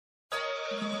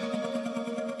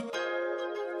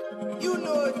You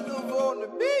know it's Luva on the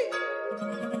beat.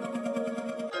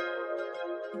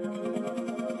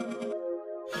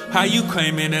 How you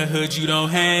claim in the hood you don't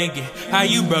hang it? How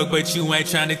you broke but you ain't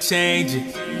tryna change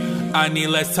it? I need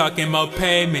less talking, more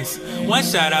payments. One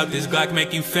shot out this Glock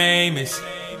make you famous.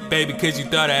 Baby, cause you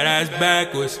thought that ass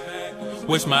backwards.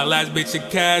 Wish my last bitch a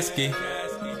casket.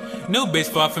 New bitch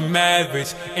far from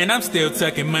average, and I'm still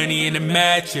tucking money in the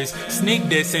mattress. Sneak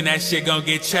this and that shit gon'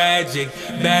 get tragic.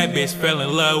 Bad bitch fell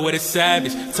in love with a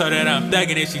savage. Told her that I'm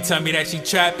thuggin' and she told me that she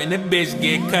trapped. And the bitch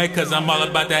get cut cause I'm all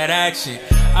about that action.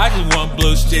 I just want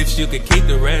blue strips, you can keep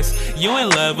the rest. You in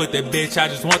love with the bitch, I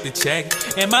just want the check.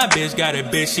 And my bitch got a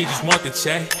bitch, she just want the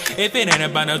check. If it ain't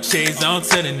about no cheese, on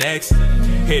to the next.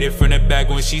 Hit it from the back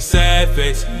when she sad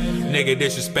face. Nigga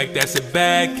disrespect, that's a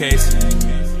bad case.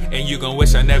 And you gon'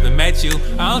 wish I never met you.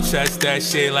 I don't trust that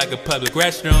shit like a public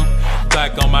restroom.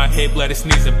 Glock on my hip, let it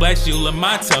sneeze and bless you.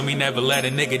 Lamont told me never let a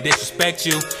nigga disrespect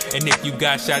you. And if you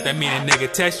got shot, that mean a nigga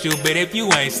test you. But if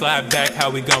you ain't slide back, how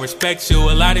we gon' respect you?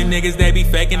 A lot of niggas, they be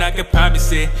faking, I can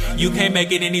promise it. You can't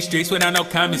make it in these streets without no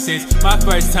common sense. My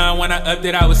first time when I upped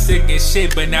it, I was sick as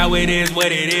shit. But now it is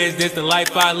what it is, this the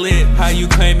life I live. How you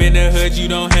claim in the hood you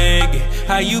don't hang it?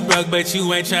 How you broke but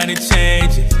you ain't tryna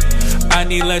change it? I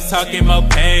need less talking, more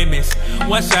payments.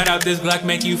 One shot out this Glock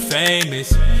make you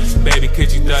famous. Baby,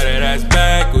 could you throw that ass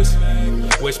backwards?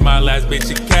 Wish my last bitch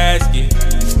a casket.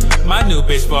 My new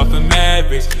bitch far from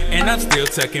average, and I'm still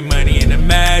tucking money in the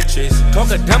mattress. Talk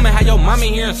a dumb and how your mommy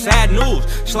hearing sad news.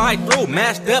 Slide through,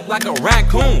 masked up like a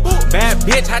raccoon. Bad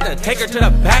bitch, had to take her to the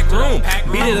back room.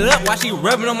 Beat it up while she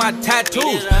rubbing on my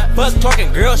tattoos. Fuck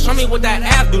talking girls, show me what that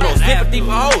ass do. No sympathy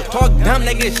for hoes, talk dumb,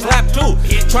 they get slapped too.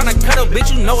 Tryna cuddle,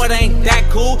 bitch, you know it ain't that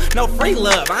cool. No free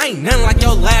love, I ain't nothing like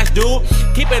your last dude.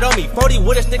 Keep it on me, 40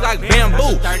 with a stick like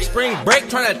bamboo. Spring break,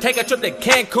 tryna take a trip to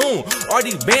Cancun. All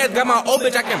these bands got my old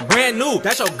bitch, I can brand new.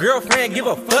 That's your girlfriend, give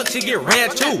a fuck, she get ran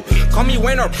too. Call me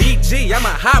Wayne or BG, I'm a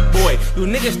hot boy. You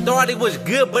niggas thought it was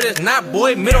good, but it's not,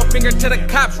 boy. Middle finger to the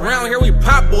cops, round here we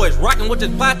pop boys. Rockin' with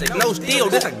this plastic, no steel,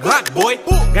 this a Glock, boy.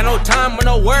 Got no time or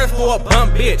no words for a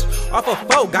bump bitch. Off a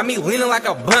folk, got me leaning like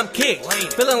a bump kick.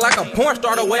 Feeling like a porn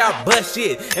star the way I bust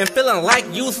shit. And feeling like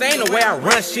Usain the way I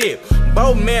run shit.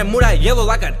 Bold man, move that yellow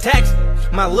like a taxi.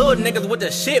 My little niggas with the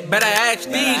shit, better ask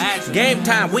these. Game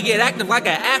time, we get active like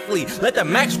an athlete. Let the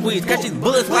max squeeze, catch these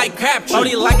bullets like crap.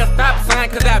 Shorty like a stop sign,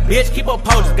 cause that bitch keep her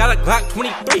posted. Got a Glock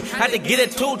 23, had to get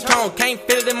it two-tone. Can't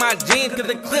fit it in my jeans cause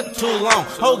the clip too long.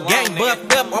 Whole gang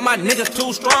buffed up, all my niggas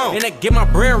too strong. And to get my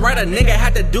bread right, a nigga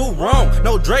had to do wrong.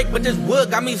 No Drake, but this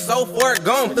wood got me so far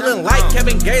gone. Feeling like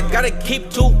Kevin Gates, gotta keep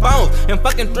 2 phones. And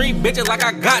fucking 3 bitches like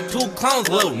I got 2 clones,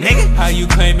 little nigga. How you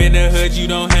claim in the hood you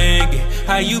don't hang it?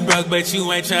 How you broke but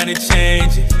you ain't tryna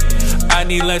change it? I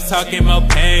need less talking, more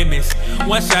payments.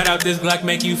 One shot out this Glock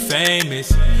make you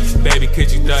famous. Baby,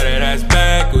 could you throw that ass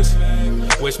backwards?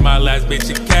 Wish my last bitch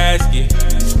a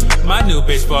casket. My new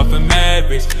bitch far from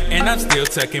average, and I'm still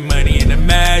tucking money in the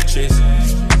mattress.